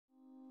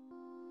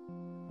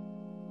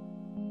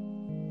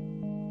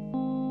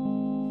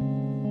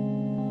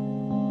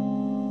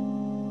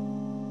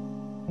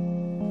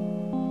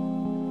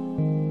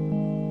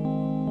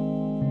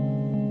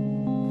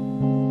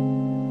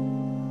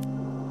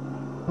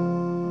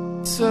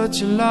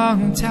Such a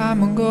long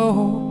time ago,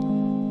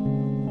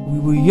 we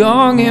were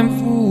young and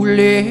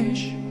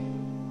foolish,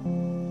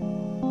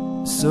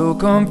 so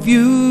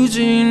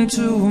confusing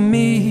to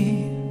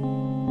me.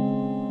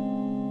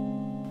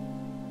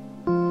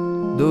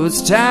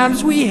 Those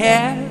times we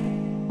had,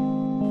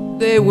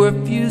 they were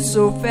few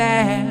so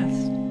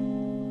fast.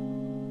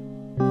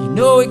 You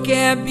know it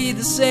can't be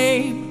the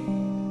same,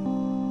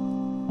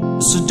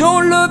 so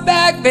don't look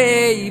back,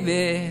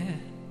 baby.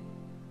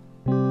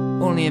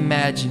 Only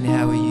imagine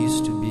how it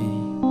used to be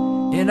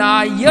in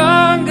our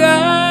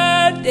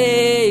younger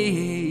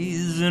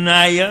days, in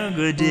our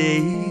younger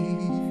days.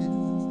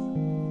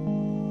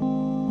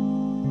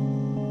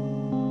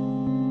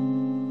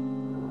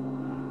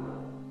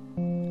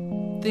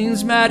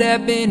 Things might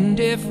have been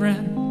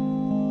different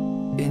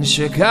in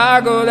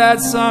Chicago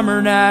that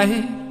summer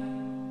night.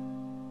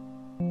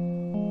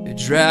 It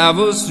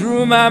travels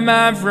through my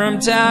mind from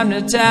time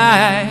to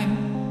time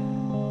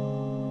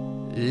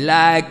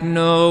like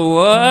no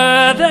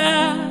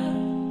other.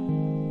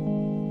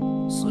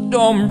 So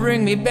don't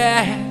bring me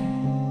back.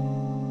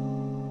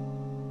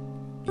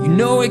 You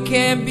know it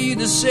can't be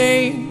the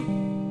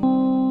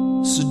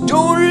same, so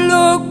don't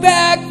look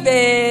back,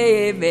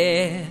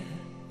 baby.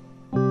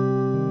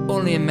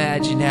 Only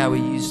imagine how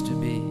it used to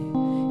be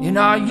in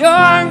our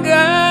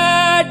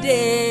younger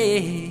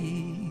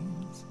days.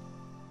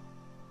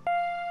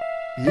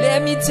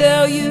 Let me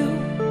tell you,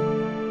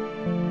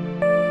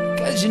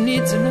 'cause you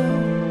need to know,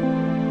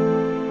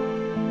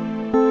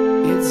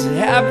 it's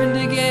happened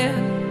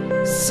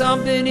again,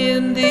 something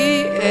in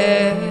the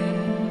air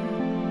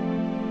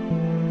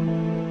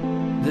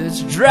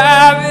that's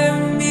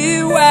driving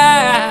me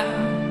wild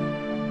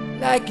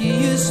like you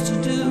used to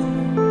do.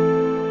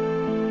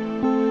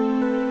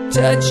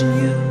 Touching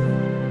you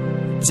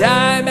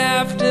time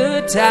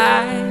after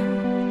time,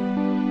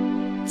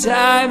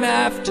 time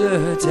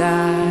after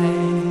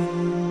time.